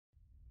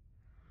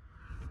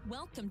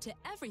Welcome to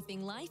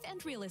Everything Life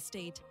and Real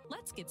Estate.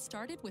 Let's get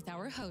started with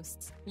our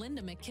hosts,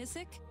 Linda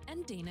McKissick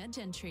and Dana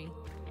Gentry.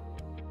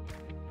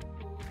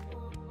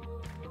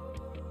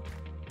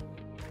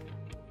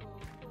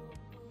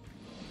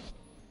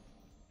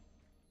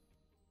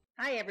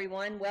 Hi,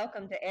 everyone.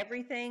 Welcome to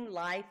Everything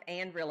Life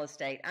and Real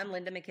Estate. I'm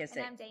Linda McKissick.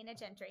 And I'm Dana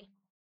Gentry.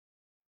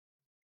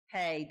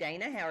 Hey,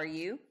 Dana, how are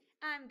you?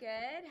 I'm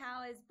good.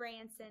 How is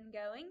Branson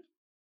going?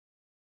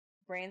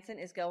 Branson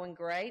is going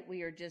great.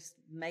 We are just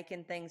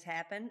making things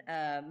happen.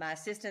 My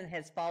assistant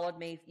has followed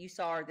me. You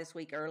saw her this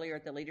week earlier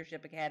at the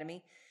Leadership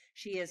Academy.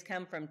 She has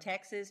come from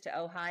Texas to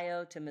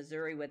Ohio to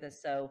Missouri with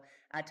us. So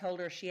I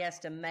told her she has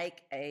to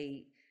make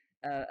a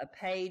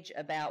page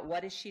about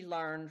what has she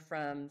learned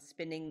from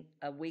spending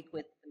a week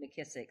with the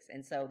McKissicks.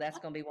 And so that's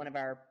going to be one of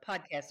our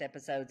podcast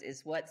episodes,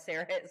 is what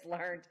Sarah has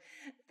learned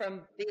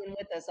from being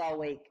with us all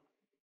week.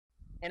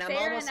 And I'm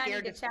Sarah almost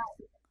scared to chat.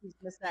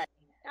 Say.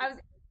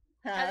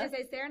 I was going to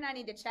say, Sarah and I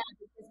need to chat,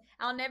 because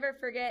I'll never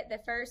forget the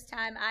first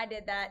time I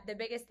did that. The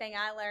biggest thing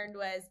I learned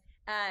was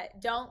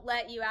don't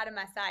let you out of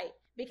my sight,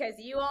 because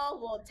you all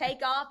will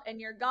take off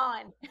and you're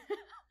gone.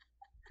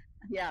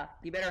 Yeah,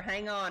 you better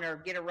hang on or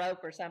get a rope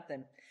or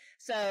something.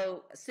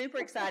 So super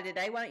excited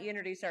today. Why don't you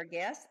introduce our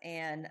guests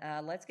and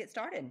let's get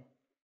started.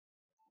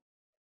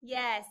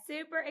 Yes,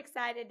 super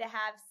excited to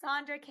have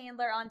Saundra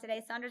Kandler on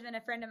today. Saundra's been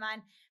a friend of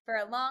mine for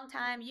a long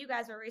time. You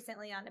guys were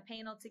recently on a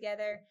panel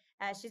together.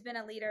 She's been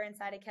a leader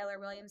inside of Keller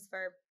Williams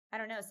for, I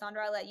don't know,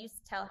 Saundra, I'll let you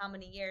tell how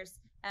many years,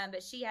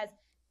 but she has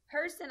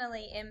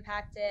personally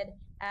impacted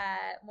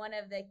one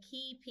of the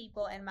key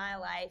people in my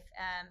life,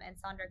 and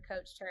Saundra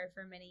coached her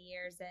for many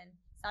years. And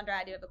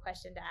Saundra, I do have a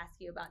question to ask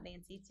you about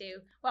Nancy too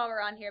while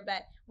we're on here,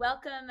 but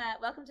welcome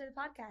to the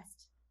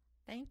podcast.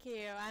 Thank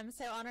you. I'm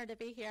so honored to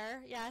be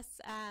here. Yes,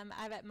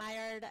 I've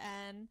admired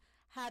and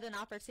had an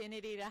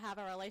opportunity to have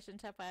a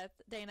relationship with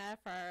Dana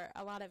for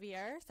a lot of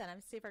years, and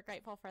I'm super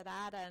grateful for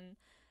that. And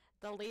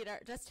the leader,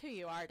 just who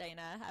you are,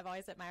 Dana, I've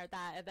always admired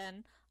that. And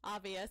then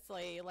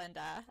obviously,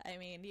 Linda, I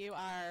mean, you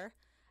are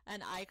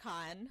an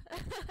icon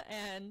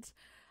and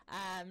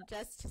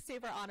just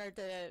super honored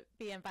to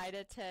be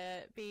invited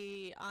to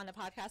be on a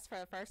podcast for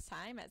the first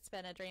time. It's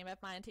been a dream of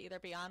mine to either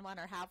be on one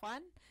or have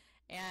one.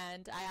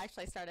 And I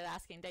actually started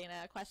asking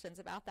Dana questions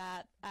about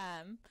that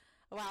a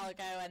while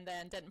ago, and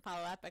then didn't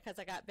follow up because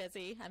I got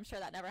busy. I'm sure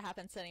that never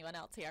happens to anyone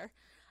else here.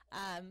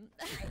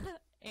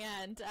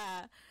 And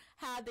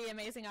had the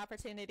amazing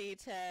opportunity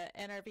to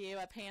interview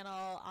a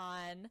panel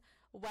on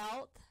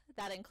wealth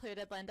that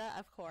included Linda,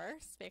 of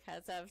course,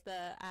 because of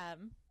the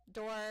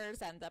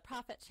doors and the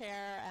profit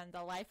share and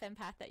the life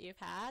impact that you've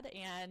had,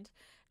 and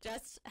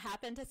just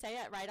happened to say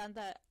it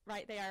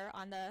right there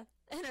on the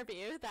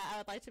interview that I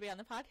would like to be on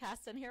the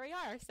podcast, and here we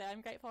are. So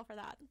I'm grateful for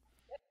that.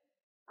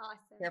 Awesome.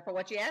 Careful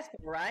what you ask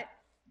for, right?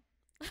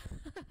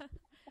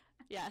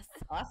 Yes.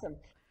 Awesome.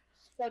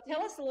 So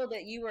tell us a little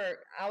bit.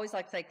 I always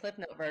like to say Cliff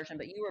Note version,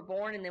 but you were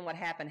born, and then what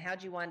happened?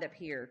 How'd you wind up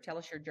here? Tell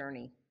us your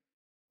journey.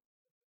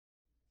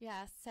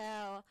 Yeah,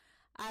 so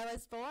I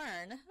was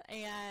born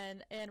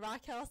in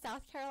Rock Hill,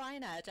 South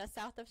Carolina, just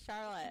south of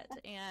Charlotte,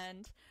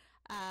 and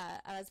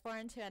I was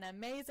born to an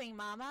amazing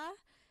mama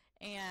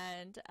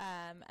and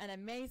an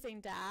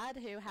amazing dad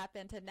who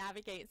happened to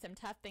navigate some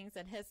tough things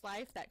in his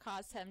life that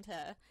caused him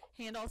to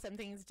handle some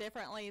things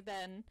differently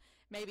than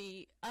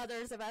maybe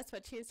others of us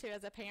would choose to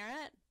as a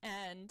parent.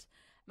 And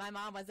my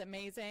mom was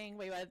amazing.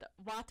 We would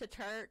walk to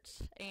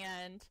church,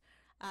 and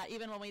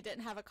even when we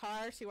didn't have a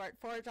car, she worked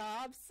 4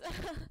 jobs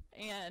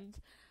and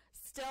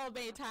still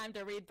made time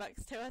to read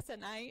books to us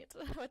at night,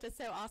 which is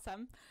so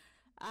awesome.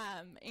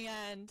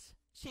 And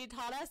she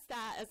taught us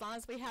that as long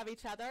as we have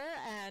each other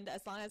and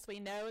as long as we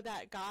know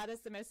that God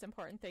is the most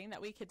important thing,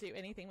 that we could do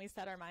anything we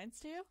set our minds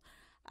to.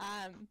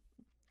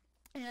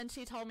 And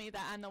she told me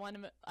that I'm the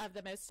one of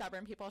the most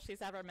stubborn people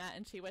she's ever met,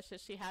 and she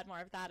wishes she had more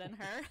of that in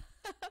her.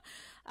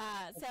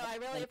 So I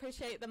really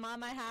appreciate the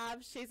mom I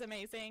have. She's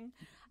amazing.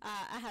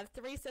 I have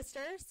 3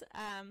 sisters,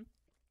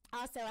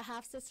 also a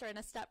half-sister and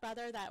a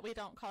stepbrother that we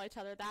don't call each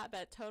other that,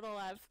 but total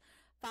of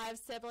 5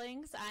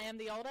 siblings. I am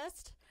the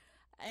oldest,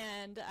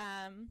 and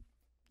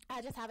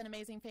I just have an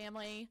amazing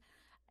family.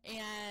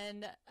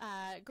 And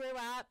grew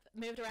up,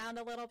 moved around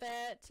a little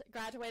bit,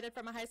 graduated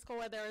from a high school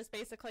where there was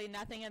basically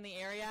nothing in the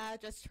area,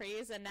 just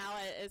trees, and now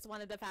it is one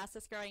of the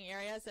fastest growing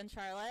areas in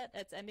Charlotte.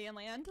 It's Indian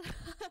Land,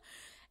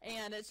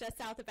 and it's just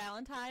south of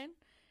Valentine.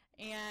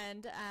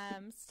 And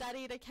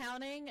studied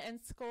accounting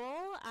in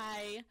school.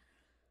 I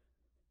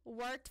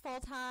worked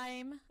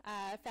full-time,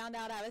 found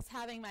out I was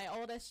having my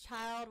oldest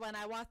child when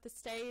I walked the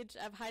stage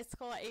of high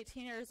school at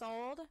 18 years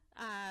old.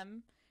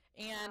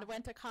 And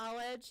went to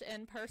college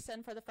in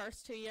person for the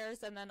first 2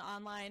 years, and then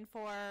online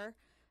for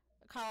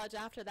college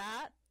after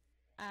that.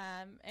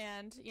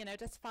 And,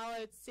 just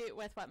followed suit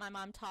with what my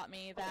mom taught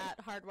me, that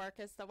hard work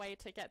is the way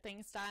to get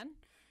things done.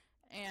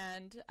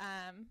 And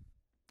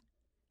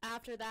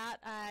after that,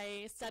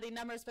 I studied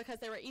numbers because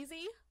they were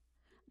easy,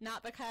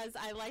 not because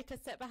I like to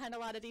sit behind a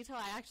lot of detail.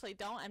 I actually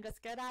don't. I'm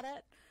just good at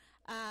it.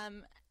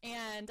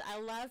 And I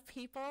love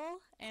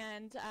people,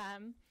 and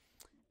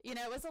you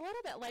know, it was a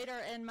little bit later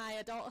in my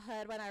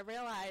adulthood when I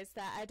realized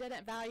that I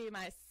didn't value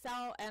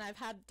myself, and I've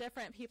had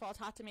different people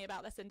talk to me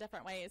about this in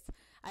different ways.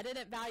 I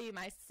didn't value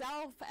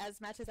myself as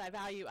much as I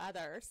value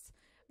others,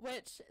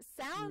 which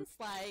sounds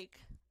like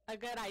a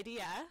good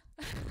idea.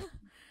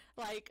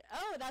 Like,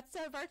 oh, that's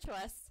so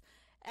virtuous.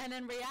 And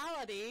in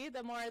reality,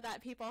 the more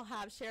that people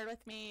have shared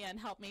with me and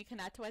helped me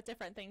connect with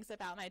different things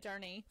about my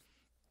journey,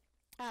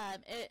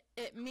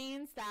 it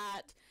means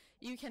that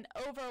you can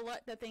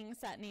overlook the things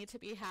that need to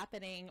be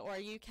happening, or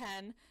you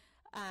can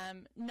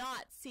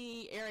not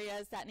see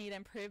areas that need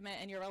improvement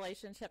in your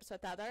relationships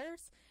with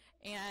others.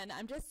 And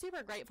I'm just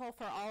super grateful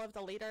for all of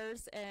the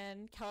leaders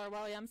in Keller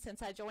Williams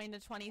since I joined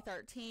in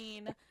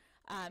 2013,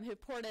 who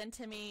poured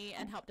into me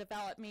and helped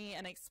develop me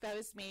and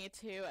exposed me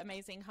to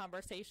amazing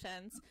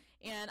conversations.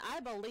 And I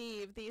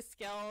believe these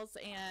skills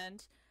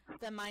and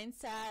the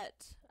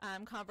mindset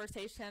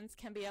conversations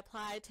can be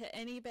applied to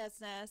any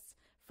business,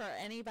 for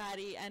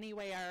anybody,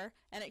 anywhere,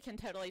 and it can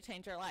totally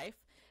change your life.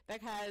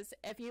 Because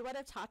if you would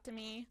have talked to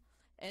me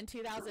in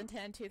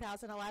 2010,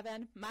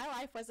 2011, my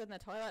life was in the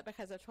toilet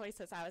because of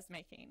choices I was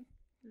making.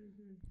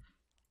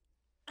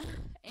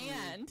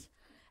 And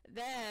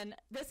then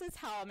this is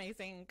how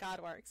amazing God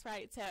works,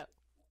 right? So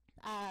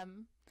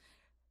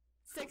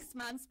 6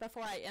 months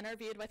before I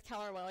interviewed with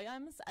Keller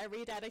Williams, I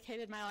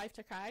rededicated my life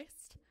to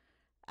Christ.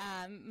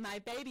 My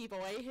baby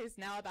boy, who's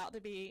now about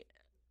to be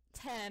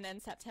 10 in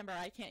September,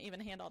 I can't even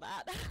handle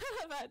that,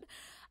 but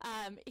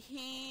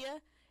he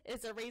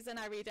is the reason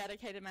I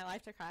rededicated my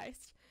life to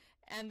Christ.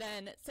 And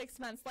then 6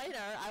 months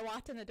later, I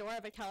walked in the door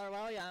of a Keller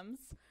Williams.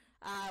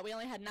 We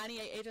only had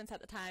 98 agents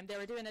at the time. They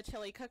were doing a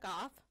chili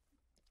cook-off.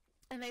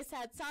 And they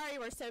said, sorry,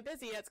 we're so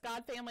busy. It's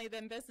God, family,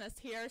 then business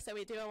here, so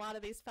we do a lot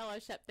of these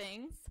fellowship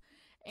things.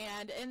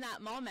 And in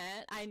that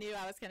moment, I knew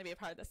I was going to be a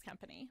part of this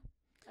company.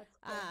 That's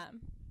cool.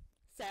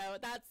 So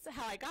that's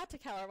how I got to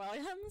Keller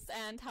Williams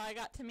and how I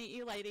got to meet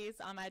you ladies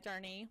on my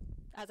journey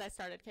as I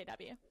started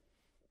KW.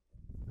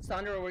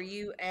 Saundra,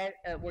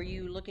 were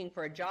you looking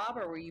for a job,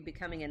 or were you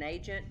becoming an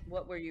agent?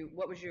 What were you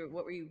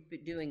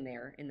doing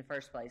there in the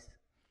first place?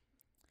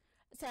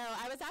 So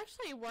I was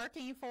actually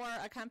working for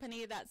a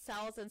company that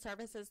sells and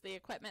services the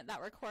equipment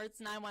that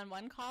records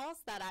 911 calls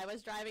that I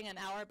was driving an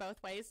hour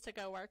both ways to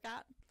go work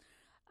at.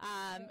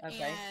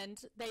 Okay.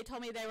 And they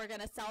told me they were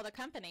going to sell the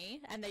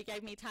company, and they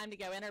gave me time to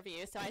go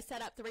interview. So I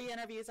set up 3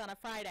 interviews on a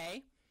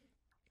Friday,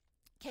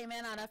 came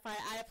in on a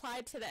Friday. I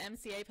applied to the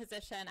MCA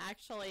position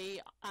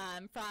actually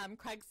from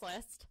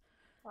Craigslist.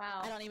 Wow.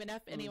 I don't even know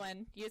if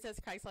anyone uses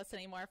Craigslist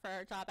anymore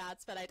for job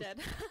ads, but I did.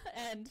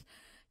 And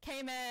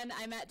came in,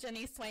 I met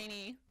Jenny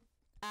Swaney,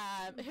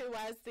 who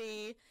was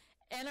the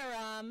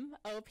interim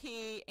OP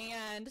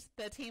and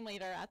the team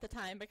leader at the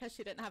time, because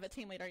she didn't have a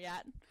team leader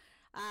yet.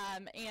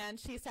 And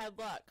she said,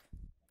 look,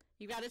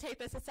 you got to take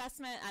this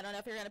assessment. I don't know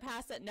if you're going to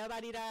pass it.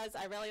 Nobody does.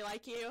 I really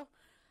like you.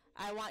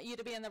 I want you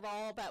to be in the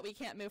role, but we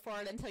can't move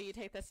forward until you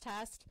take this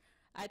test.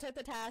 I took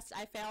the test.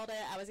 I failed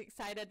it. I was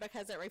excited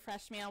because it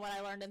refreshed me on what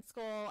I learned in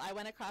school. I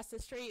went across the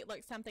street,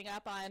 looked something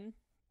up on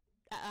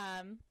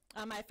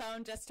my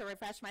phone just to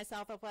refresh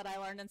myself of what I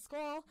learned in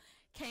school,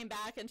 came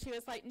back, and she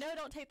was like, no,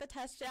 don't take the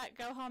test yet.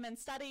 Go home and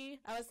study.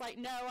 I was like,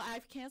 no,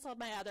 I've canceled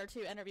my other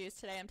 2 interviews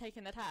today. I'm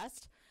taking the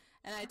test.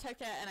 And I took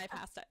it, and I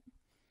passed it.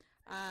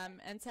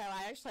 And so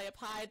I actually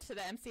applied to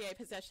the MCA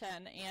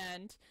position,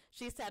 and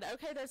she said,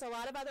 okay, there's a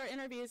lot of other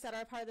interviews that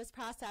are part of this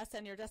process,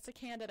 and you're just a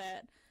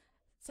candidate.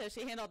 So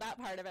she handled that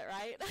part of it,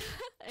 right?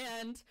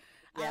 And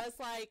I was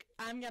like,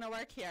 I'm going to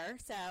work here,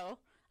 so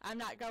I'm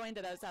not going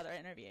to those other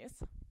interviews.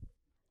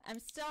 I'm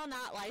still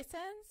not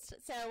licensed.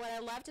 So what I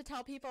love to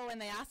tell people when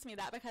they ask me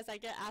that, because I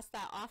get asked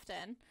that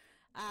often,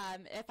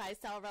 if I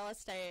sell real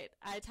estate,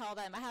 I tell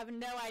them I have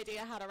no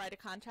idea how to write a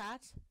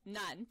contract.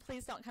 None.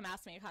 Please don't come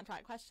ask me a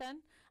contract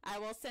question. I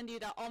will send you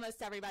to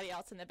almost everybody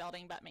else in the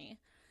building but me.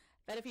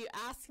 But if you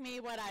ask me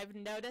what I've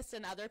noticed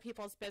in other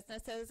people's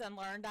businesses and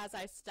learned as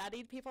I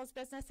studied people's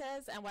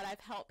businesses and what I've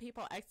helped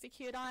people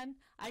execute on,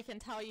 I can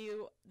tell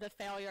you the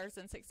failures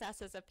and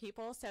successes of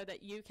people so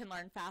that you can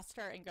learn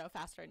faster and go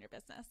faster in your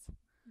business.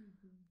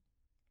 Mm-hmm.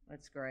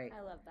 That's great.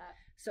 I love that.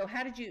 So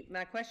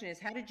my question is,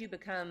 how did you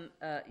become,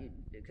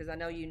 because I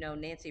know you know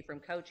Nancy from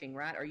coaching,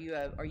 right? Are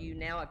you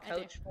now a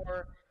coach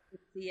for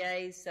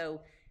CAs?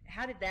 So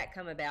how did that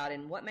come about,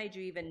 and what made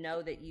you even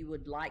know that you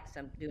would like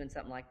doing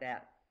something like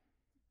that?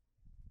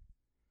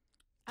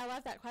 I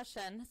love that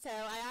question. So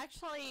I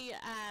actually,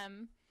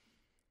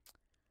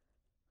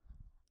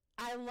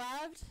 I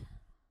loved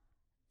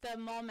the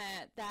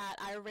moment that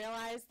I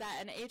realized that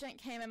an agent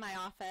came in my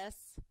office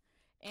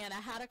and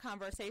I had a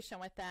conversation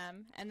with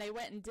them, and they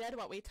went and did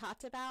what we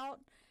talked about,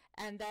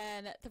 and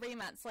then 3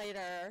 months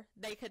later,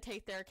 they could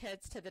take their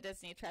kids to the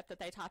Disney trip that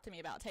they talked to me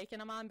about taking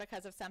them on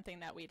because of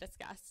something that we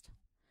discussed.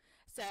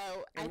 So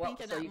I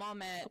think in that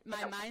moment,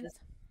 my mind's...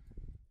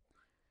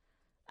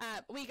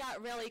 we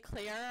got really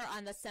clear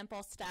on the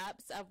simple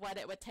steps of what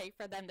it would take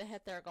for them to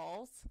hit their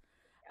goals.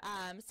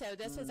 So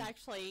this was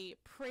actually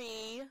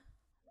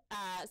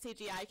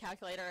CGI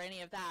calculator or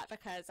any of that,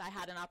 because I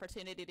had an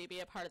opportunity to be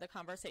a part of the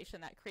conversation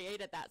that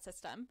created that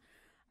system.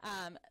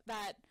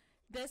 But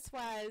this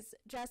was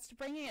just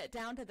bringing it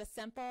down to the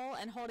simple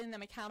and holding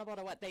them accountable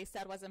to what they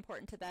said was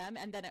important to them,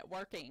 and then it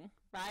working,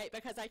 right?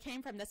 Because I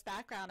came from this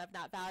background of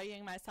not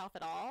valuing myself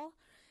at all.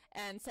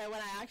 And so when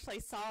I actually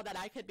saw that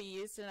I could be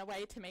used in a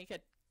way to make a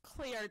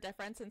clear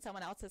difference in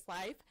someone else's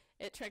life,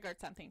 it triggered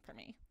something for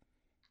me.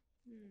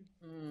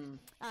 And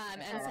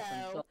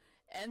so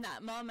in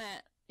that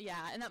moment,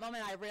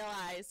 I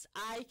realized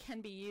I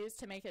can be used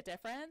to make a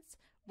difference,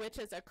 which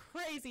is a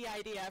crazy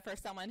idea for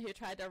someone who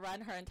tried to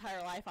run her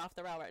entire life off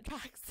the railroad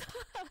tracks,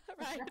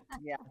 right?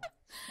 Yeah.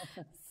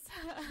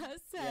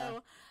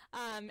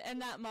 In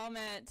that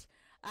moment,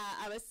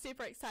 I was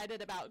super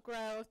excited about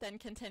growth and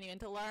continuing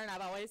to learn.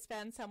 I've always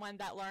been someone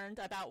that learned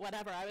about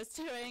whatever I was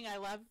doing. I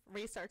love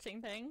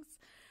researching things.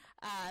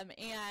 I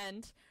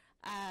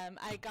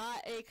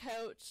got a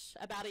coach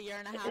about a year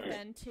and a half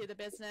into the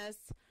business.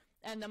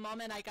 And the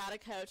moment I got a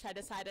coach, I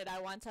decided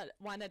I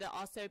wanted to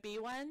also be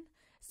one,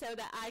 so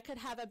that I could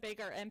have a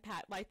bigger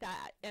impact like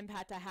that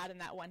impact I had in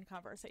that one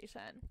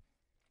conversation.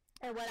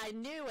 And what I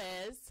knew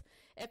is,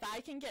 if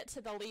I can get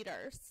to the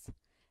leaders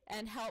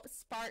and help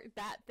spark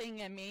that thing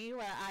in me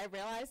where I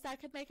realized I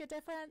could make a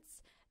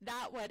difference,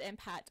 that would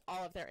impact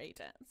all of their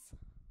agents.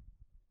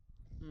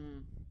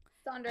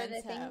 Saundra,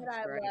 the thing that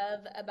I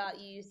love about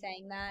you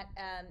saying that,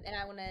 and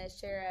I want to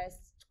share a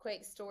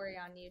quick story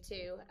on you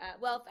too.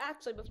 Well,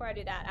 actually, before I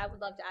do that, I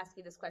would love to ask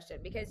you this question,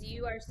 because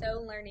you are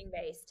so learning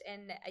based,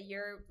 and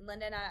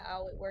Linda and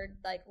I, we're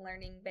like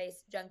learning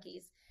based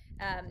junkies.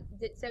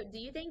 So do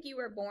you think you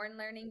were born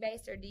learning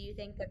based, or do you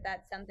think that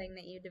that's something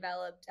that you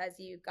developed as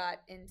you got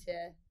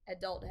into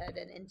adulthood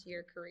and into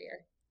your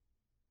career?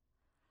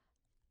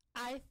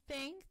 I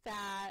think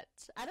that,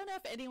 I don't know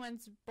if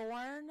anyone's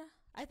born,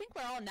 I think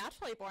we're all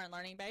naturally born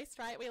learning based,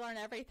 right? We learn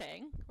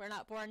everything. We're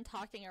not born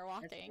talking or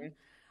walking.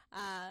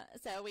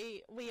 So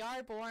we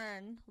are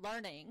born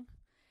learning.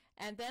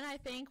 And then I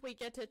think we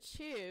get to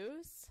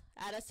choose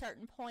at a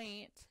certain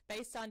point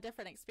based on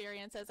different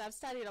experiences. I've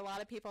studied a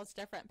lot of people's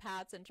different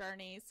paths and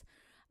journeys.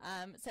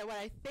 So what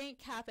I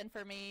think happened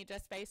for me,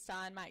 just based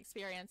on my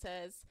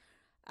experiences,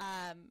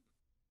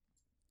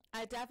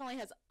 I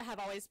definitely have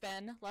always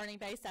been learning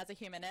based, as a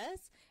human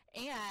is.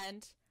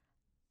 And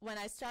when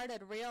I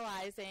started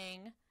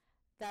realizing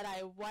that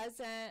I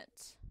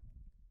wasn't,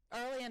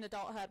 early in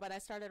adulthood, when I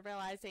started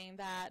realizing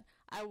that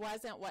I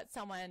wasn't what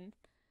someone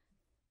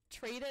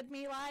treated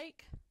me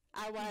like,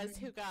 I was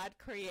who God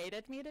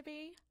created me to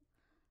be,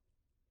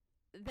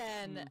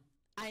 then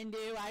I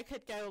knew I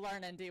could go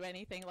learn and do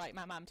anything like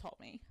my mom told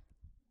me.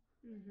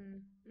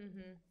 And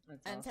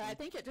awesome. So I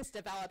think it just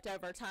developed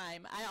over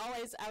time.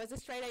 I was a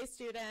straight A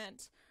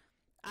student.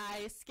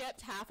 I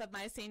skipped half of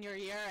my senior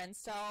year and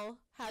still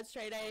had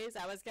straight A's.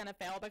 I was going to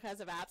fail because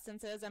of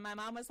absences, and my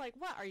mom was like,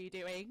 "What are you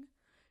doing?"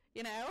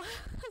 You know?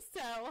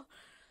 So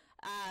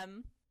I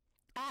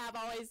have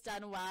always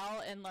done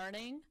well in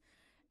learning,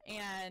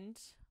 and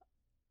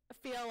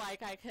feel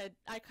like I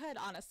could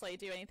honestly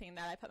do anything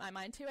that I put my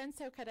mind to, and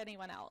so could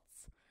anyone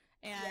else.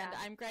 And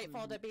I'm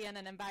grateful to be in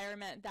an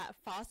environment that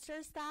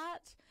fosters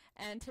that,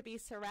 and to be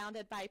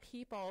surrounded by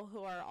people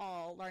who are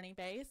all learning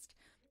based.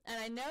 And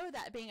I know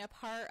that being a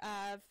part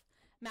of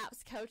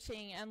MAPS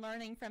coaching and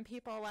learning from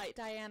people like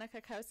Diana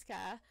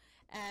Kokoska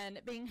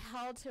and being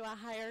held to a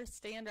higher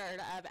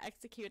standard of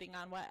executing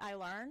on what I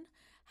learned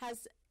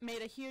has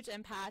made a huge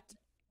impact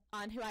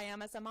on who I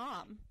am as a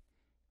mom,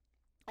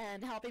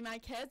 and helping my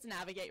kids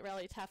navigate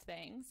really tough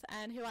things,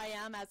 and who I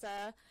am as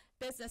a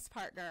business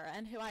partner,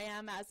 and who I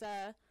am as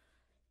a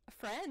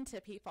friend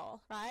to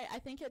people, right? I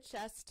think it's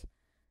just,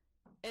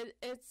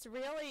 it's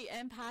really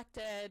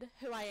impacted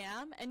who I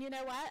am. And you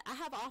know what? I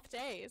have off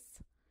days.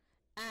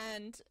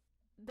 And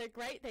the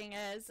great thing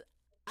is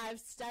I've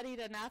studied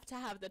enough to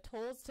have the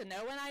tools to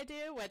know when I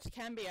do, which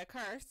can be a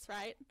curse,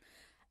 right?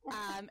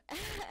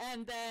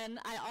 And then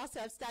I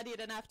also have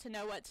studied enough to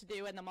know what to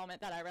do in the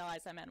moment that I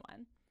realize I'm in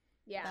one.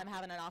 Yeah. I'm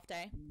having an off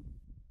day.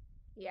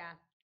 Yeah.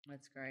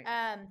 That's great.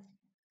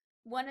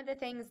 One of the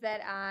things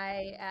that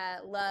I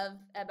love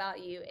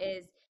about you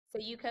is, so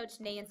you coached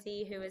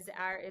Nancy, who is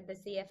the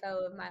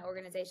CFO of my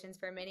organizations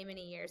for many,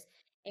 many years,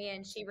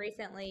 and she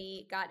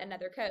recently got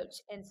another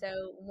coach. And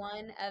so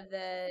one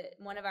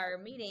of our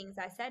meetings,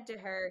 I said to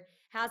her,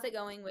 "How's it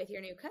going with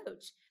your new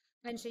coach?"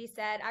 And she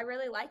said, "I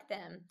really like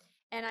them."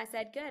 And I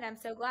said, "Good, I'm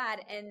so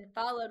glad." And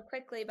followed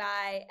quickly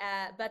by,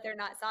 "But they're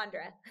not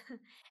Saundra."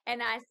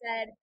 And I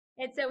said,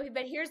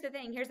 but here's the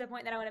thing, here's the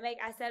point that I want to make.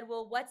 I said,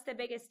 "Well, what's the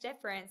biggest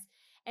difference?"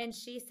 And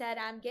she said,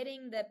 "I'm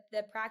getting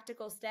the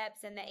practical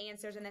steps and the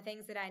answers and the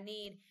things that I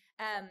need,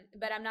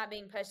 but I'm not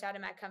being pushed out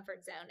of my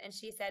comfort zone." And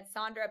she said,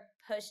 "Saundra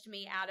pushed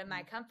me out of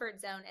my comfort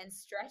zone and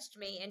stretched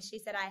me." And she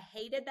said, "I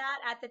hated that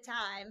at the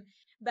time,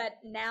 but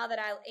now that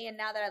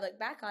I look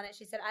back on it,"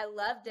 she said, "I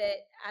loved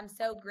it. I'm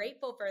so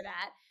grateful for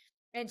that."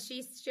 And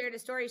she shared a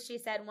story. She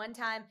said one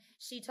time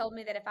she told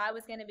me that if I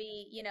was going to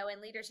be,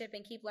 in leadership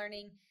and keep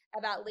learning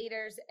about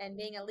leaders and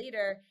being a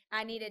leader,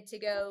 I needed to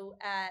go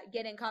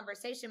get in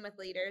conversation with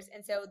leaders.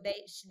 And so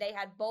they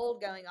had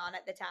Bold going on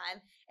at the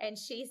time. And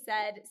she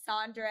said,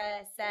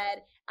 Saundra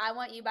said, I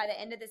want you by the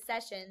end of the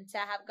session to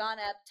have gone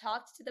up,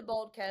 talked to the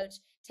Bold coach,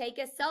 take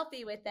a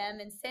selfie with them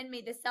and send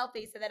me the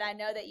selfie so that I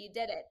know that you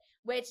did it.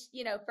 Which,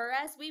 for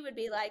us, we would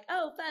be like,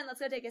 oh, fun, let's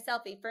go take a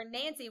selfie. For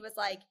Nancy was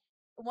like,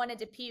 wanted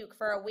to puke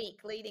for a week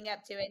leading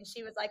up to it. And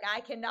she was like, I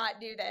cannot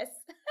do this.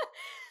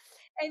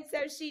 And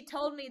so she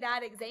told me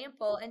that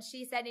example and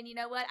she said, and you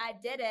know what? I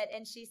did it.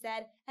 And she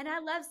said, and I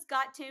love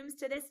Scott Toombs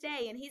to this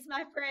day. And he's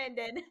my friend.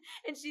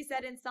 And she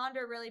said, and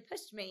Saundra really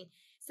pushed me.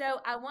 So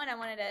I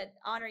wanted to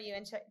honor you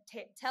and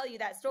tell you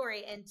that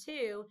story. And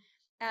two,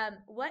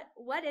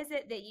 what is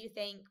it that you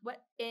think,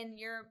 what in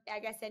your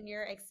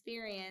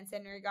experience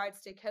in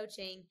regards to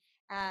coaching,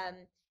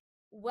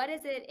 what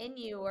is it in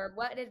you, or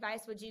what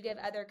advice would you give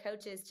other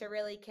coaches to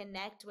really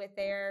connect with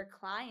their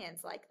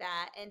clients like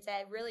that and to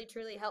really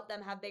truly help them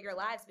have bigger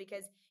lives?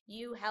 Because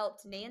you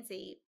helped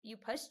Nancy, you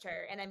pushed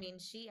her, and I mean,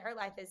 her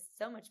life is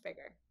so much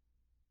bigger.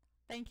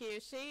 Thank you.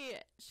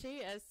 She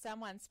is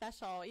someone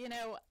special.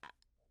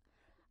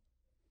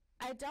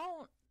 I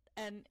don't,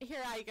 and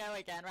here I go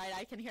again, right?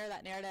 I can hear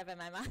that narrative in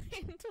my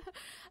mind.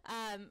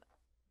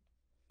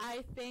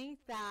 I think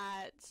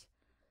that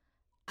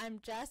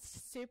I'm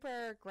just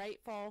super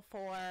grateful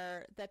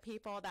for the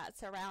people that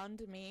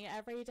surround me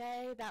every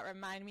day, that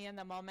remind me in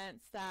the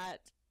moments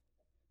that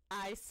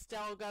I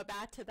still go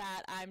back to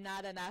that I'm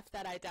not enough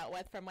that I dealt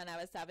with from when I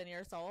was 7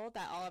 years old,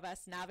 that all of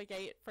us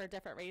navigate for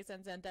different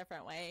reasons in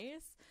different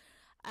ways.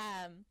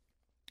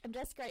 I'm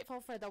just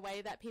grateful for the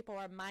way that people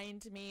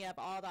remind me of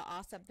all the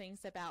awesome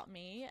things about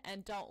me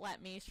and don't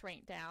let me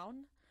shrink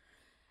down.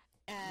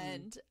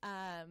 And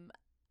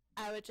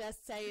I would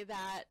just say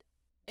that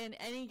in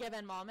any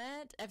given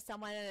moment, if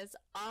someone is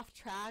off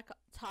track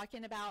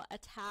talking about a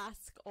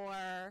task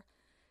or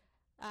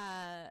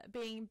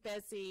being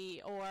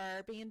busy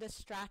or being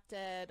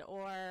distracted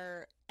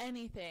or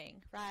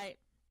anything, right?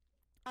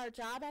 Our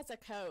job as a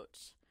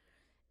coach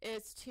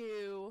is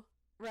to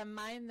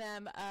remind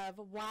them of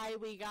why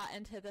we got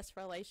into this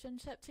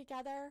relationship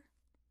together,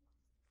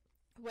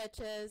 which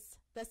is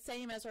the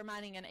same as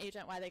reminding an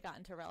agent why they got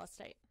into real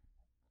estate,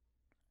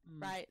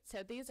 right?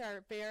 So these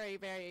are very,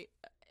 very...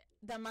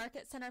 The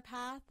market center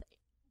path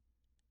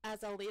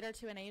as a leader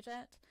to an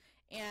agent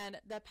and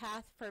the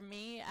path for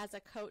me as a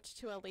coach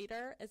to a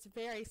leader is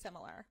very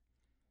similar.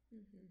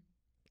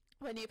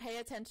 When you pay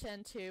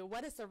attention to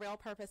what is the real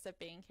purpose of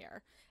being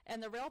here.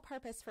 And the real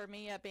purpose for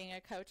me of being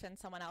a coach in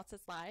someone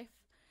else's life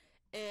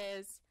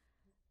is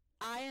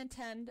I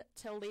intend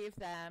to leave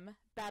them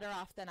better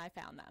off than I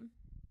found them.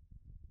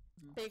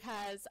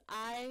 Because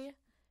I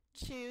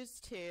choose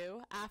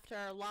to,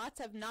 after lots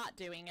of not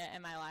doing it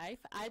in my life,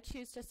 I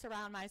choose to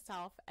surround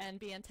myself and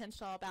be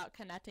intentional about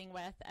connecting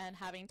with and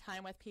having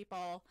time with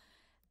people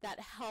that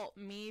help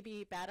me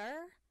be better,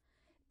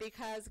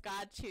 because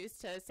God chose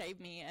to save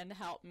me and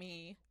help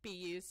me be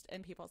used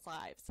in people's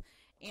lives.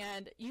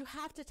 And you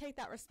have to take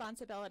that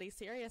responsibility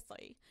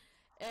seriously.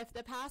 If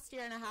the past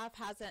year and a half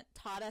hasn't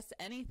taught us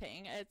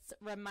anything, it's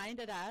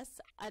reminded us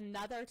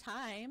another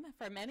time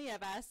for many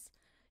of us,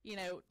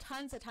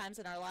 tons of times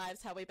in our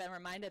lives have we been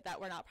reminded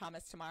that we're not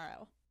promised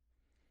tomorrow.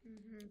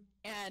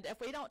 And if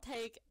we don't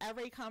take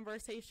every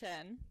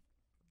conversation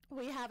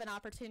we have an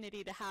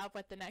opportunity to have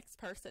with the next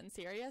person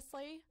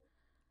seriously,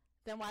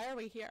 then why are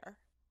we here?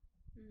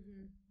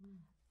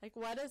 Like,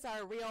 what is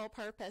our real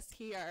purpose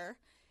here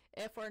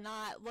if we're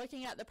not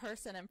looking at the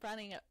person in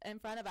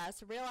front of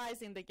us,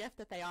 realizing the gift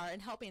that they are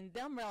and helping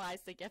them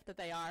realize the gift that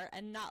they are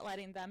and not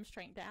letting them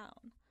shrink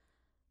down?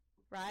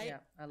 Right? Yeah,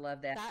 I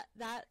love that.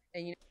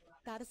 And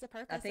that is the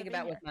purpose. I think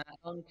about with my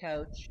own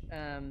coach,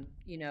 and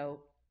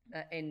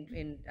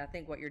I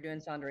think what you're doing,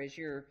 Saundra, is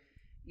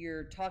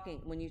you're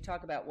talking, when you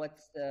talk about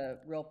what's the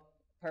real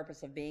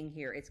purpose of being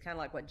here, it's kind of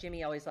like what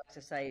Jimmy always likes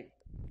to say,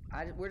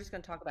 we're just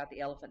going to talk about the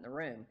elephant in the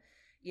room.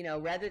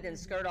 Rather than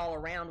skirt all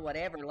around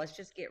whatever, let's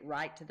just get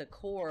right to the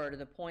core, to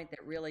the point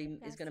that really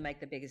is going to make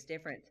the biggest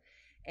difference.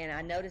 And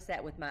I noticed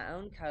that with my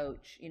own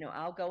coach.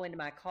 I'll go into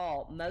my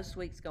call most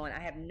weeks going, I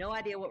have no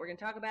idea what we're going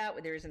to talk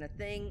about. There isn't a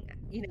thing,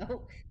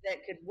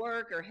 that could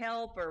work or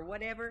help or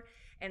whatever.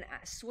 And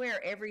I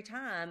swear every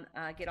time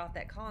I get off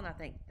that call and I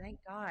think, thank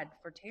God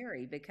for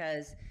Terry,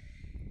 because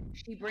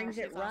she brings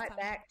it right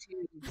back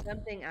to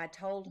something I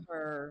told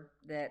her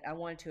that I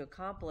wanted to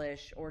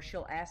accomplish, or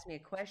she'll ask me a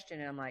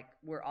question and I'm like,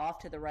 we're off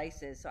to the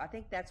races. So I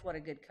think that's what a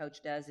good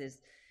coach does is,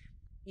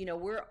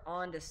 we're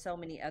on to so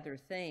many other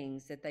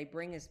things that they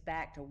bring us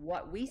back to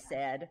what we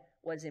said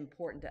was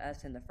important to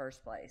us in the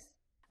first place.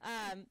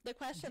 The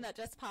question that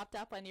just popped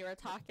up when you were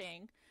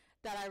talking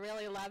that I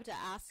really love to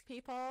ask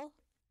people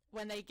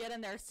when they get in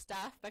their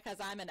stuff, because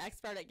I'm an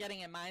expert at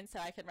getting in mine so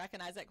I can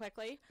recognize it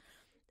quickly,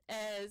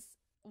 is,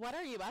 what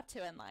are you up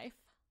to in life?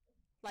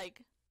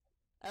 Like,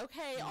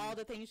 okay, all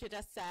the things you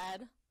just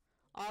said,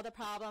 all the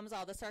problems,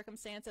 all the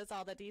circumstances,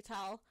 all the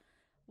detail.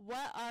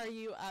 what are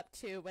you up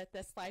to with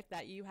this life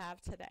that you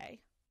have today?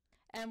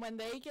 And when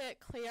they get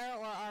clear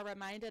or are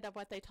reminded of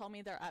what they told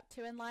me they're up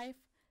to in life,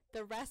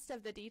 the rest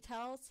of the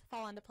details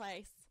fall into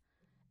place.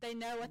 They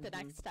know what the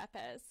next step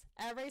is.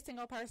 Every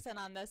single person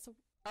on this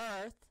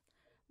earth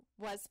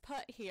was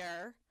put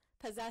here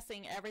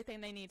possessing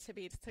everything they need to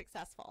be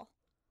successful.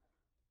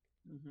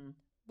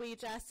 We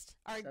just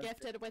are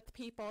gifted with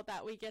people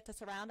that we get to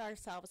surround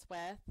ourselves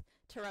with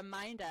to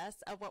remind us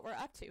of what we're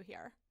up to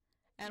here.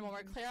 And when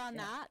we're clear on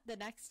that, the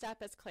next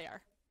step is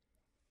clear.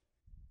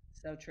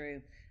 So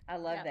true. I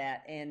love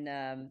that. And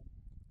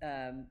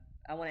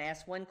I want to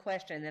ask one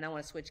question, and then I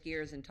want to switch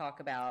gears and talk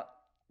about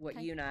what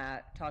you and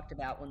I talked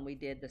about when we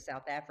did the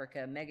South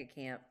Africa mega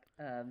camp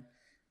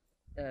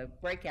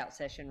breakout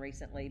session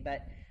recently.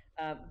 But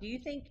do you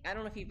think, I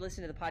don't know if you've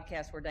listened to the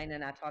podcast where Dana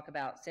and I talk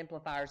about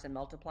simplifiers and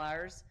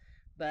multipliers,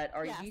 but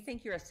do you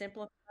think you're a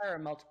simplifier or a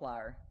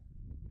multiplier?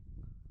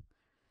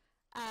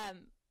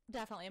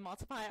 Definitely a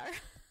multiplier.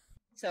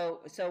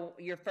 So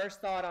your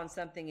first thought on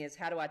something is,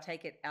 how do I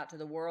take it out to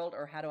the world,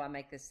 or how do I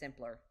make this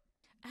simpler?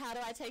 How do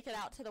I take it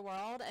out to the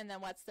world, and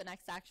then what's the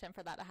next action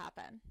for that to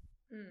happen?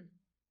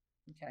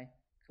 Okay,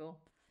 cool.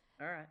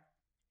 All right.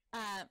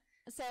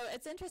 So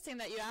it's interesting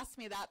that you asked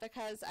me that,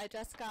 because I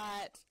just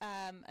got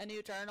a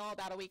new journal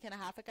about a week and a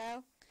half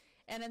ago,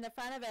 and in the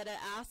front of it, it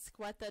asks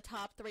what the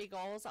top 3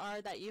 goals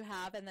are that you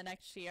have in the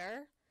next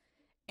year.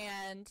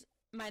 And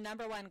my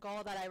number one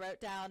goal that I wrote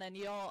down, and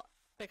you'll,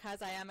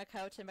 because I am a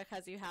coach and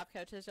because you have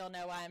coaches, you'll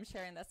know why I'm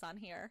sharing this on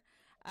here.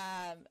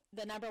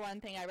 The number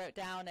one thing I wrote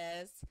down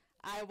is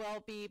I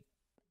will be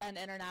an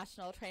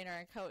international trainer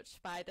and coach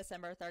by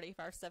December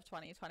 31st of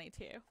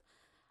 2022.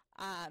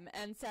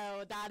 And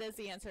so that is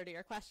the answer to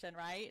your question,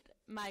 right?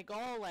 My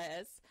goal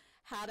is,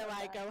 how do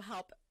I go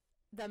help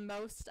the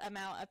most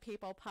amount of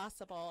people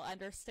possible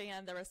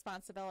understand the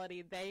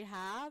responsibility they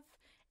have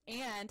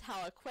and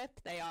how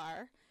equipped they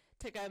are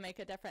to go make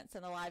a difference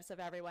in the lives of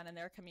everyone in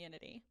their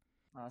community.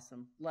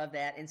 Awesome. Love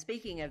that. And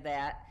speaking of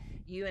that,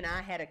 you and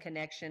I had a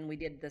connection. We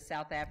did the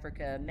South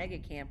Africa mega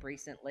camp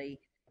recently,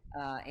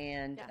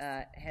 and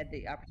had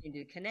the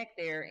opportunity to connect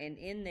there. And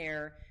in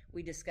there,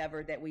 we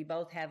discovered that we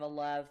both have a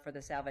love for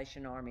the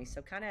Salvation Army.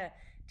 So kind of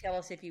tell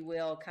us, if you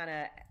will, kind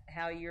of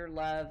how your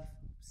love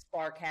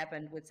spark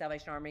happened with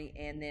Salvation Army.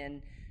 And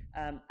then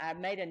I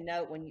made a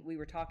note when we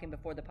were talking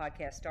before the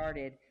podcast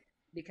started,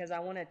 because I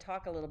want to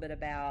talk a little bit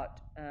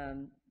about I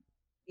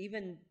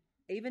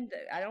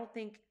don't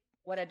think,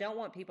 what I don't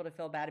want people to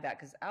feel bad about,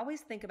 because I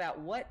always think about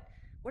what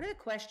are the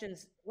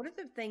questions, what are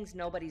the things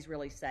nobody's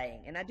really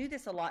saying? And I do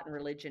this a lot in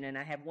religion, and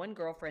I have one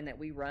girlfriend that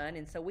we run,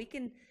 and so we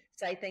can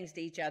say things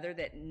to each other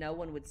that no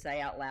one would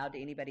say out loud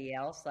to anybody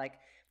else. Like,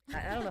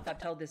 I don't know if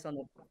I've told this on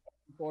the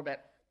before,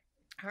 but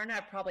her and I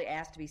probably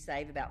asked to be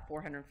saved about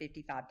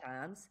 455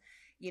 times,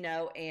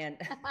 and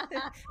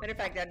matter of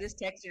fact, I just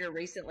texted her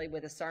recently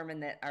with a sermon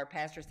that our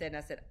pastor said, and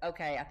I said,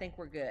 okay, I think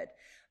we're good.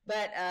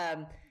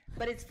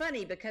 But it's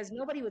funny because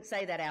nobody would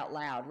say that out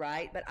loud,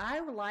 right? But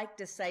I would like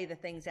to say the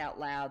things out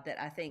loud that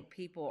I think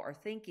people are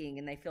thinking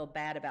and they feel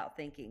bad about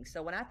thinking.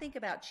 So when I think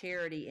about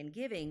charity and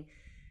giving,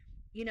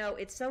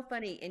 it's so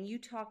funny. And you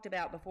talked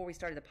about, before we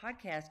started the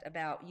podcast,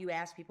 about you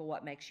asked people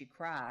what makes you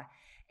cry.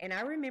 And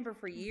I remember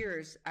for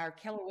years, our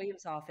Keller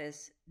Williams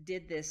office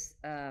did this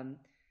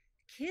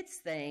kids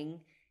thing,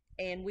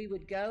 and we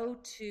would go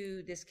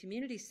to this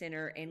community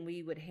center and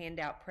we would hand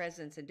out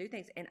presents and do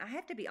things. And I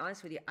have to be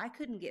honest with you, I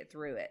couldn't get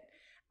through it.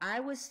 I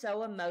was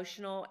so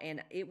emotional,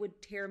 and it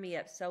would tear me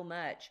up so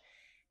much.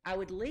 I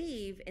would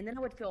leave, and then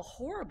I would feel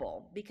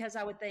horrible, because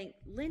I would think,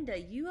 Linda,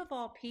 you of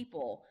all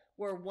people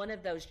were one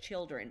of those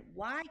children.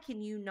 Why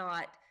can you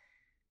not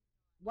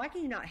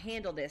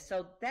handle this?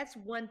 So that's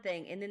one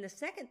thing. And then the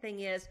second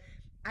thing is,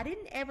 I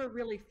didn't ever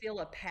really feel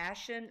a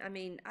passion. I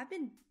mean, I've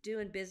been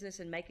doing business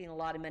and making a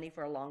lot of money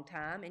for a long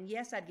time. And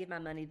yes, I'd give my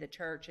money to the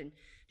church and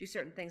do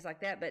certain things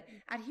like that. But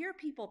I'd hear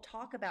people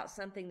talk about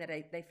something that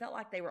they felt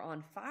like they were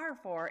on fire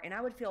for. And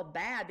I would feel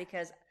bad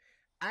because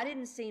I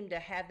didn't seem to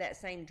have that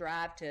same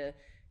drive to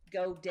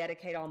go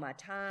dedicate all my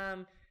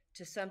time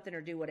to something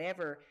or do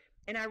whatever.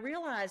 And I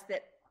realized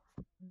that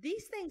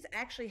these things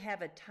actually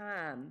have a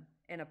time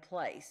and a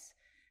place.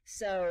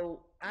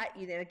 So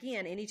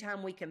again,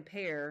 anytime we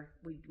compare,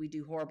 we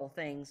do horrible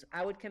things.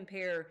 I would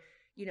compare,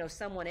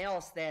 someone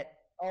else that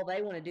all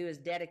they want to do is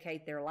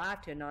dedicate their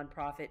life to a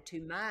nonprofit,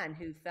 to mine,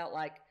 who felt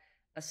like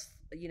a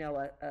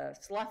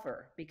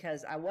sluffer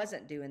because I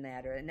wasn't doing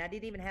that, and I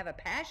didn't even have a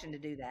passion to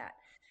do that.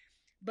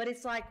 But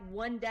it's like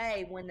one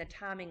day when the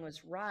timing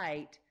was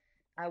right,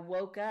 I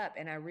woke up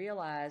and I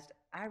realized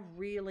I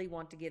really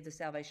want to give the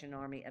Salvation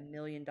Army $1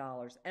 million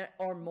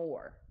or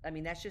more. I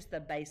mean, that's just the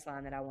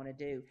baseline that I want to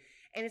do.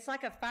 And it's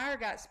like a fire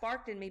got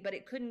sparked in me, but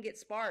it couldn't get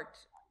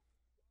sparked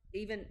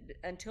even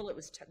until it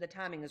was the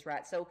timing was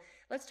right. So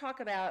let's talk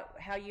about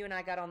how you and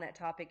I got on that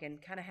topic,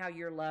 and kind of how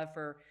your love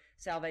for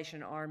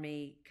Salvation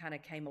Army kind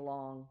of came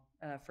along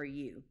for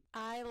you.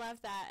 I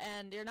love that.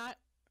 And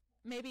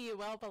maybe you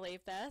will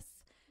believe this.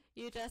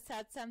 you just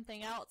said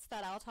something else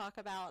that I'll talk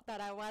about that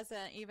I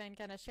wasn't even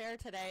going to share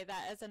today.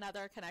 That is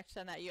another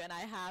connection that you and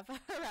I have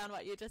around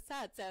what you just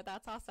said. So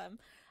that's awesome.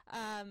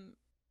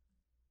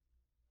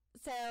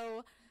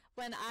 So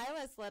when I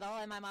was little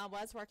and my mom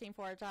was working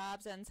 4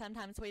 jobs and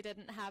sometimes we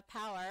didn't have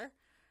power,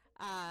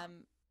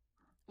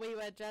 we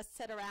would just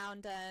sit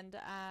around and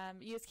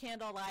use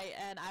candlelight,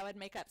 and I would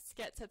make up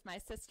skits with my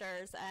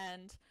sisters,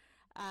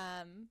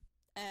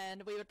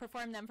 and we would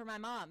perform them for my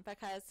mom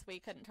because we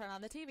couldn't turn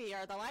on the TV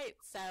or the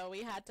lights, so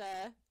we had to,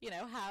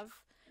 have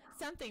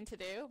something to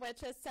do,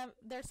 which is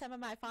they're some of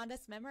my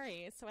fondest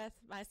memories with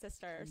my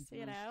sisters,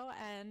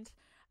 and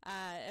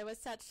it was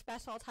such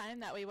special time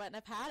that we wouldn't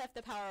have had if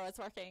the power was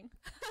working.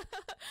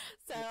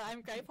 So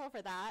I'm grateful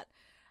for that.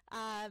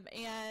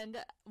 And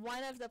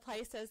one of the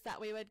places that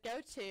we would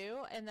go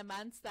to in the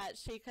months that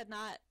she could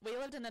not, we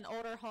lived in an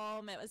older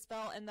home. It was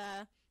built in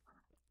the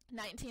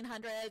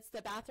 1900s.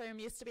 The bathroom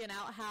used to be an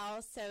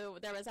outhouse, so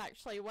there was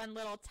actually one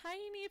little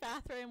tiny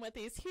bathroom with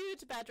these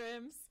huge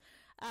bedrooms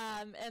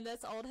in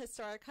this old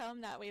historic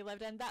home that we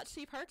lived in, that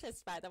she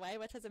purchased, by the way,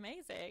 which is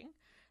amazing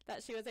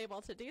that she was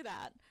able to do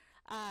that.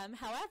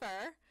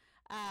 However,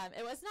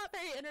 it was not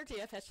very energy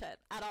efficient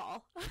at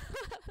all.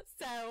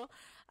 So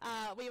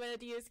we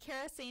would use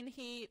kerosene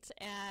heat,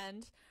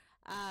 and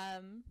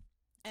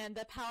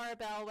the power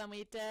bill when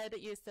we did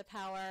use the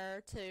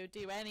power to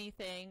do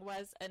anything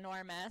was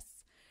enormous.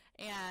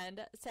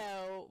 And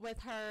so with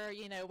her,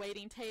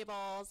 waiting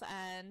tables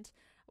and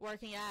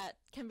working at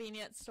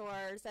convenience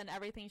stores and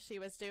everything she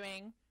was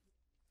doing,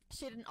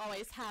 she didn't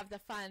always have the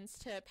funds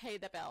to pay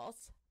the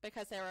bills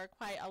because they were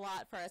quite a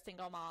lot for a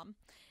single mom.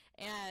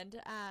 And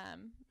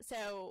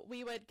so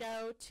we would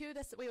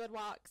we would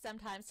walk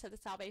sometimes to the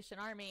Salvation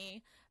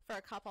Army for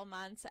a couple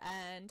months,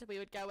 and we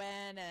would go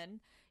in, and,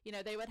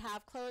 they would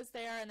have clothes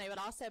there, and they would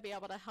also be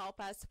able to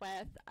help us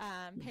with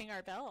paying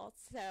our bills.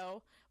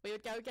 So we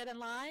would go get in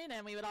line,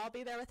 and we would all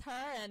be there with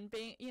her, and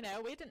we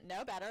didn't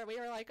know better. We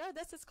were like, oh,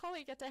 this is cool.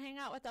 We get to hang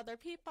out with other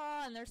people,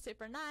 and they're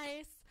super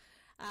nice.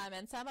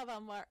 And some of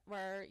them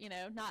were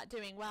not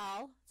doing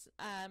well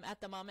at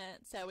the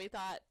moment. So we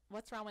thought,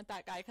 what's wrong with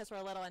that guy? Because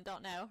we're little and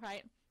don't know,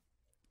 right?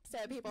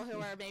 So people who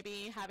are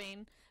maybe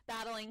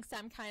battling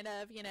some kind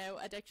of,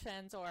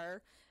 addictions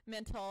or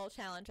mental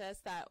challenges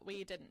that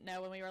we didn't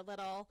know when we were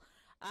little.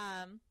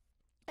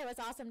 It was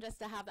awesome just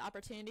to have the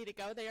opportunity to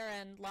go there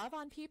and love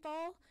on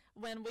people.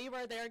 When we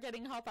were there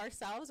getting help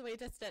ourselves, we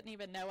just didn't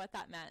even know what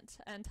that meant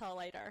until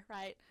later,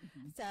 right?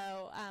 Mm-hmm.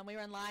 So we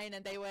were in line,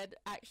 and they would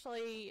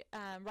actually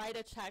write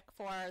a check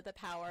for the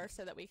power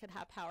so that we could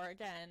have power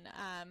again.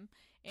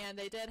 And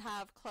they did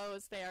have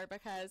clothes there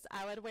because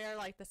I would wear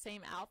the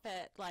same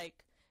outfit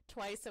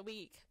twice a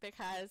week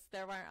because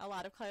there weren't a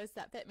lot of clothes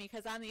that fit me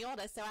because I'm the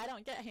oldest, so I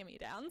don't get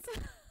hand-me-downs.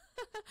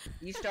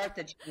 You start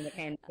the chain of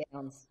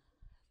hand-me-downs.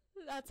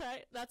 That's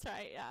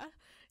right, yeah.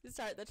 You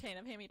start the chain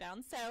of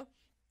hand-me-downs. So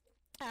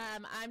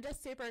I'm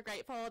just super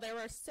grateful. There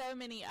were so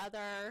many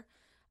other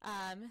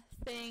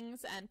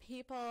things and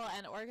people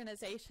and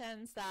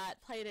organizations that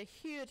played a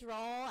huge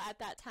role at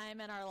that time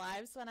in our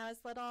lives when I was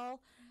little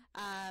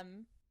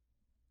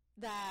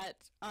that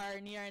are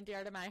near and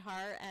dear to my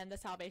heart, and the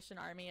Salvation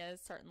Army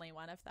is certainly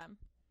one of them.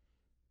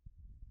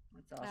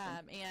 That's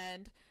awesome.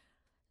 And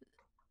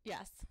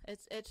yes,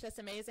 it's just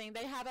amazing.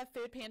 They have a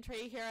food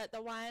pantry here at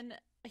the one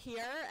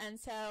here, and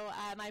so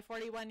my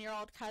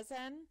 41-year-old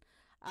cousin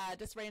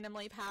just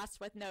randomly passed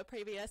with no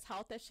previous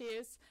health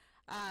issues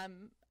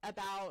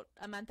about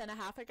a month and a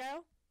half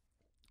ago,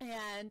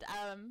 and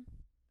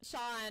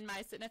Sean,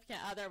 my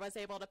significant other, was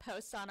able to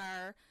post on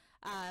our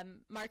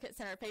Market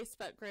Center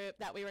Facebook group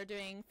that we were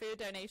doing food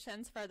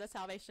donations for the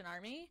Salvation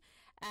Army,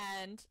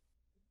 and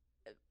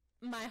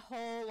my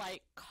whole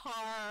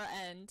car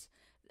and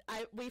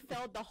we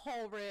filled the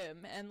whole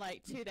room in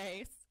 2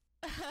 days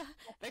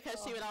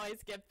because she would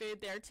always give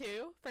food there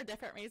too for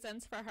different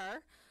reasons for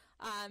her.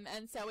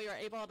 And so we were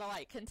able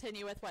to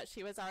continue with what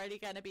she was already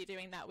going to be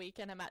doing that week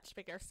in a much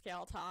bigger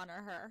scale to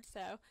honor her.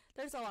 So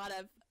there's a lot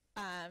of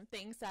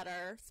things that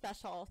are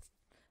special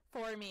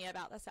for me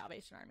about the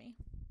Salvation Army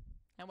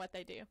and what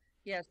they do.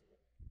 Yes.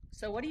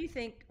 So what do you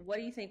think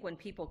when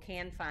people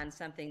can find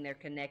something they're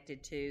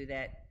connected to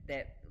that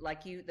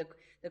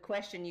the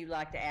question you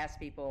like to ask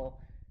people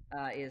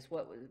is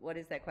what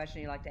is that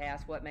question you like to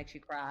ask? What makes you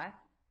cry?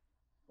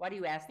 Why do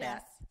you ask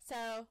that? Yes.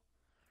 So,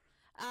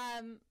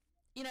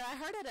 I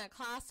heard it in a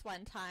class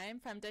one time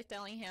from Dick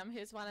Dillingham,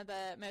 who's one of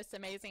the most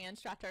amazing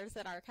instructors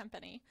in our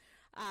company.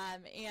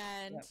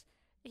 And yep.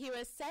 He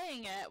was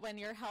saying it when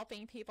you're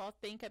helping people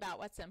think about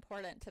what's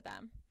important to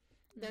them.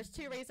 There's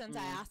 2 reasons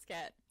I ask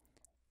it.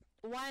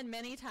 One,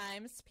 many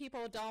times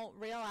people don't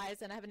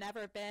realize and have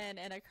never been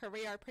in a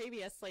career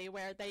previously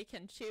where they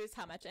can choose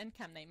how much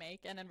income they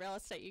make, and in real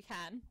estate you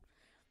can.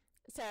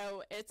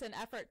 So it's an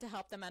effort to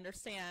help them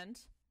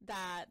understand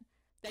that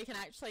they can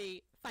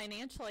actually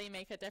financially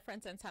make a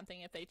difference in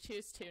something if they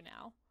choose to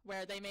now,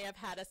 where they may have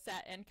had a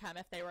set income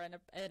if they were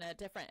in a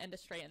different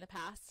industry in the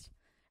past,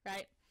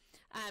 right?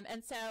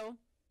 And so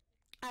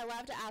I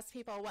love to ask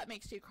people, what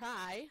makes you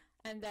cry?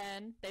 and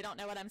then they don't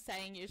know what I'm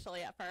saying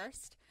usually at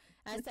first.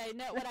 And I say,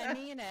 no, what I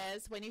mean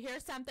is when you hear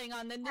something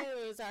on the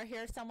news or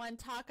hear someone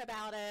talk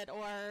about it,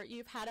 or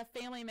you've had a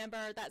family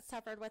member that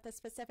suffered with a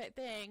specific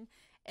thing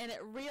and it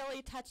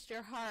really touched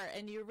your heart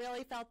and you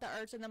really felt the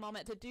urge in the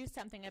moment to do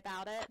something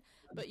about it,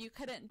 but you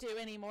couldn't do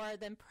any more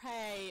than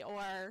pray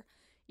or,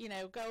 you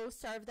know, go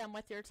serve them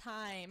with your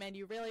time, and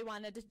you really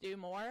wanted to do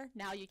more,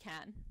 now you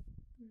can.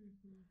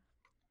 Mm-hmm.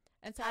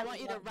 And so I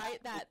want you to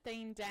write that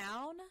thing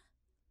down,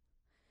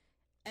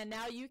 and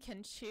now you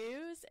can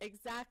choose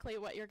exactly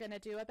what you're going to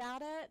do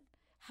about it,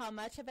 how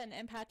much of an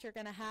impact you're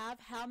going to have,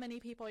 how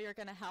many people you're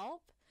going to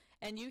help,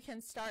 and you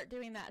can start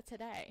doing that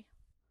today.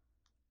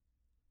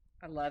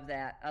 I love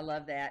that. I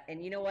love that.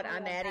 And you know what?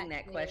 I'm adding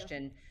that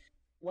question.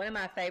 One of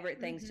my favorite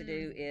things to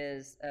do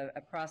is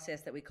a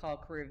process that we call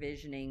career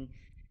visioning,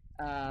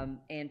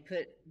 and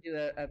do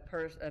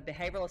a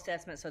behavioral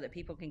assessment so that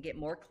people can get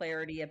more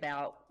clarity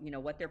about, you know,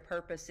 what their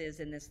purpose is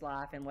in this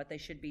life and what they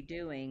should be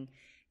doing.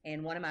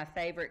 And one of my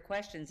favorite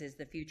questions is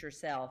the future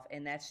self,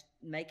 and that's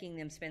making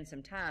them spend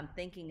some time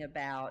thinking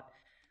about,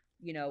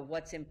 you know,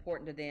 what's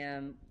important to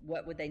them,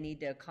 what would they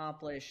need to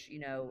accomplish, you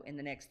know, in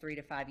the next 3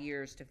 to 5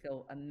 years to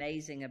feel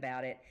amazing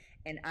about it.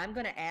 And I'm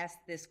going to ask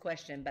this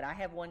question, but I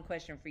have one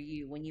question for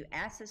you. When you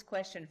ask this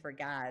question for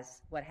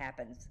guys, what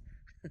happens?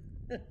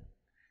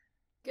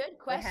 Good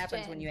question. What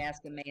happens when you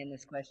ask a man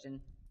this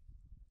question?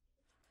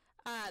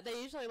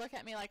 They usually look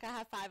at me like I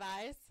have 5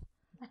 eyes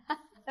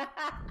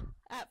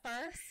at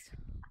first.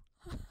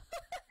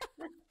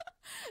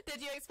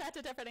 Did you expect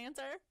a different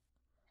answer?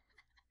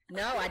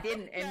 No, I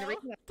didn't. And no? The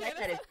reason I say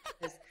that is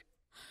because,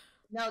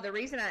 no, the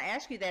reason I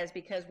ask you that is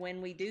because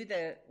when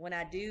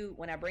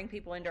I bring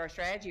people into our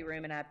strategy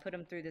room and I put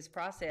them through this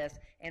process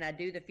and I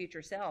do the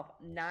future self,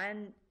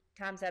 9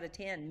 times out of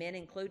 10, men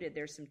included,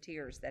 there's some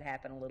tears that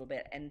happen a little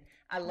bit. And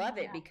I love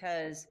it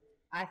because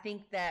I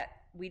think that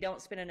we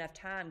don't spend enough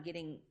time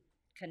getting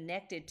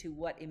connected to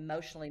what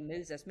emotionally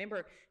moves us.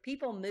 Remember,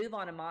 people move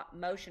on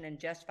emotion and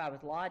justify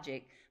with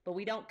logic, but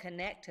we don't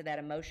connect to that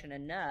emotion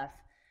enough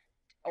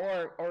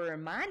or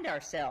remind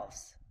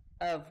ourselves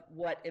of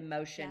what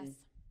emotion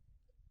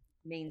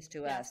means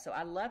to us. So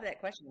I love that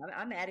question.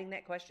 I'm adding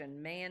that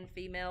question. Man,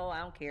 female, I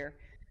don't care.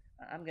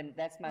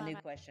 That's my new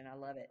question. I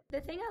love it.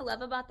 The thing I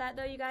love about that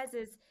though, you guys,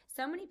 is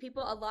so many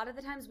people, a lot of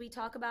the times we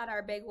talk about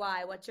our big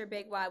why. What's your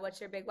big why? What's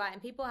your big why?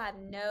 And people have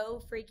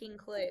no freaking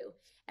clue.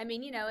 I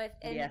mean, you know,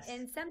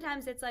 and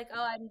sometimes it's like,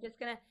 oh, I'm just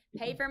going to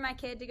pay for my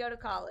kid to go to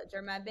college,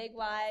 or my big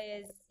why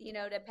is, you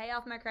know, to pay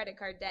off my credit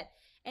card debt.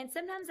 And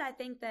sometimes I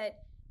think that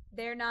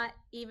they're not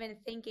even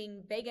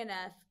thinking big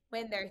enough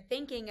when they're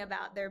thinking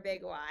about their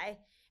big why.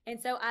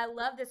 And so I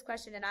love this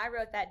question, and I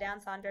wrote that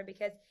down, Saundra,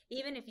 because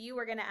even if you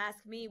were going to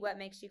ask me what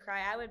makes you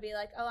cry, I would be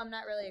like, oh, I'm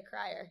not really a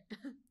crier.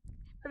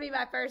 That would be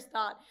my first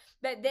thought.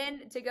 But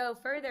then to go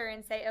further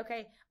and say,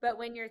 okay, but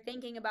when you're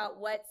thinking about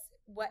what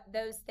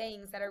those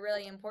things that are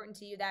really important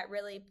to you that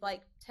really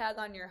like tug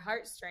on your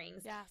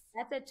heartstrings,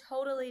 that's a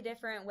totally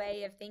different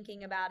way of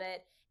thinking about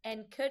it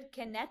and could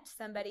connect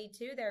somebody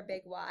to their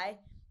big why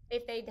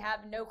if they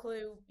have no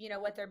clue, you know,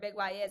 what their big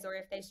why is, or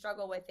if they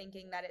struggle with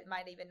thinking that it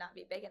might even not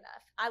be big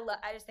enough.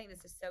 I just think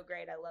this is so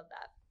great. I love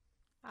that.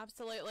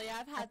 Absolutely.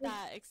 I've had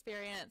that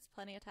experience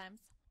plenty of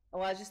times.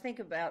 Well, I just think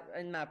about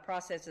in my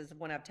processes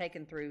when I've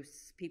taken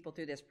people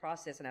through this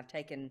process, and I've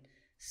taken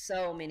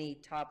so many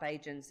top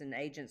agents and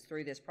agents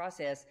through this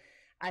process.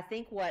 I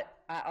think what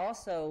I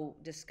also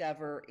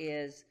discover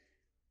is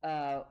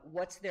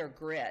what's their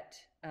grit,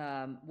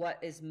 what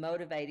is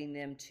motivating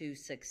them to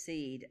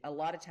succeed. A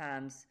lot of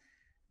times,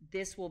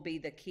 this will be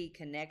the key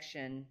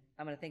connection.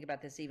 I'm going to think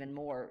about this even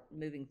more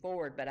moving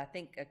forward, but I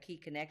think a key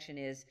connection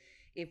is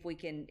if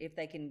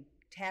they can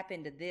tap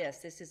into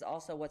this is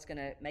also what's going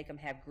to make them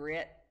have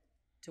grit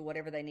to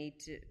whatever they need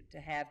to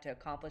have to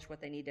accomplish what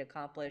they need to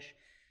accomplish.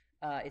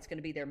 It's going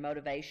to be their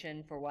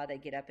motivation for why they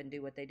get up and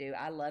do what they do.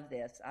 I love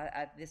this.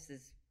 This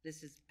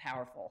is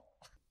powerful.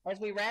 As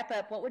we wrap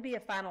up, what would be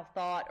a final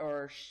thought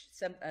or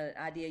some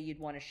idea you'd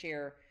want to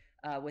share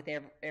with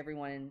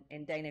everyone?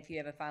 And Dana, if you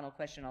have a final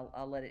question,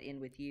 I'll let it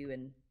end with you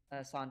and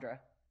Saundra.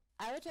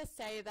 I would just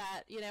say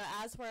that, you know,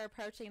 as we're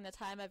approaching the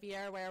time of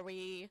year where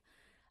we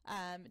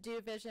do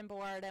vision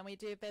board and we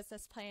do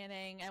business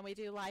planning and we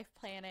do life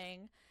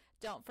planning,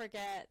 don't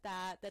forget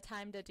that the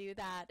time to do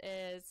that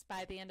is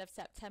by the end of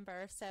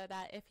September, so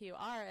that if you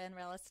are in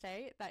real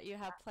estate, that you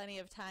have plenty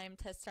of time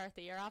to start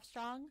the year off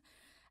strong.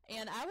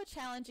 And I would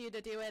challenge you to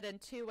do it in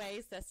 2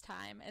 ways this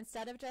time.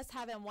 Instead of just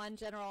having one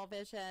general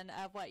vision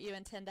of what you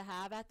intend to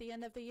have at the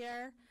end of the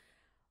year,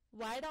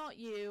 why don't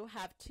you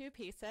have 2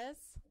 pieces?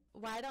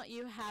 Why don't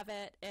you have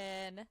it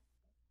in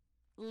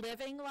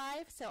living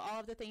life, so all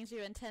of the things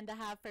you intend to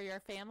have for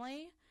your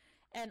family,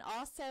 and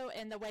also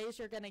in the ways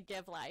you're going to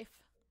give life.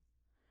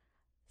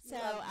 So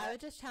I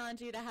would just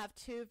challenge you to have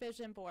 2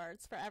 vision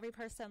boards for every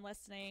person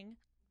listening.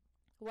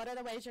 What are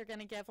the ways you're going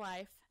to give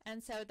life?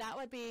 And so that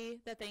would be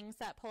the things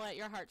that pull at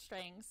your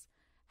heartstrings.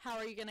 How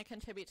are you going to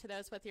contribute to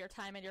those with your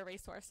time and your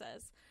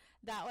resources?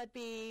 That would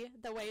be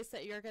the ways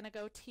that you're going to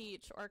go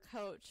teach or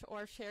coach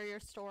or share your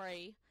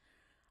story.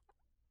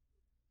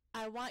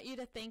 I want you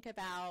to think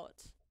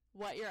about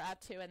what you're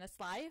up to in this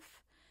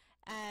life.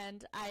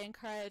 And I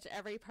encourage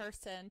every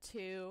person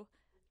to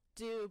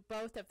do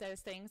both of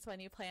those things when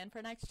you plan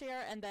for next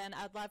year. And then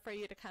I'd love for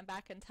you to come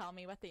back and tell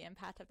me what the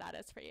impact of that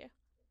is for you.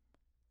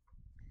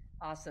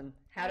 Awesome.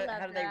 How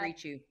do they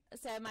reach you?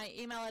 So my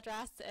email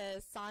address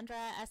is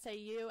Saundra,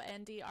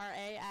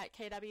 SAUNDRA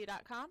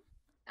 @kw.com.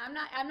 I'm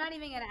not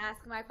even going to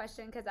ask my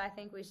question because I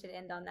think we should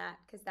end on that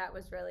because that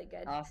was really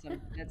good.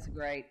 Awesome. That's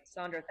great.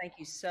 Saundra, thank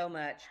you so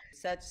much.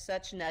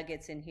 Such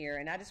nuggets in here.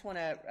 And I just want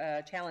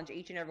to challenge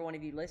each and every one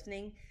of you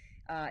listening.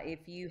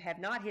 If you have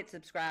not hit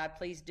subscribe,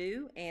 please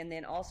do. And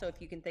then also, if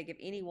you can think of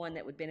anyone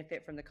that would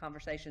benefit from the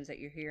conversations that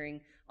you're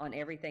hearing on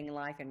everything in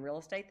life and real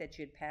estate, that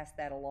you'd pass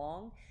that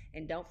along.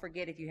 And don't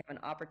forget, if you have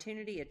an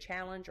opportunity, a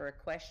challenge, or a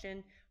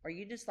question, or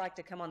you just like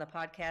to come on the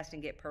podcast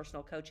and get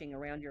personal coaching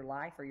around your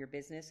life or your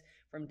business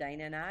from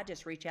Dana and I,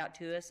 just reach out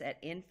to us at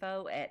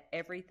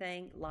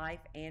info@everything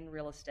life and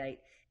real estate.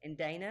 And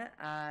Dana,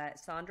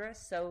 Saundra,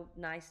 so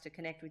nice to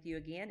connect with you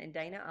again. And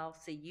Dana, I'll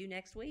see you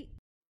next week.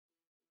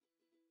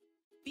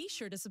 Be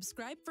sure to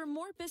subscribe for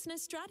more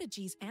business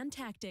strategies and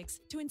tactics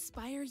to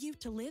inspire you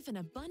to live an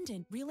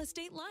abundant real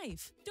estate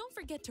life. Don't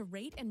forget to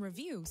rate and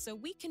review so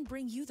we can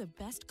bring you the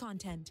best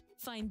content.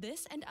 Find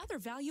this and other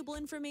valuable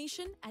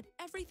information at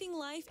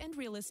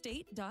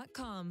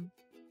everythinglifeandrealestate.com.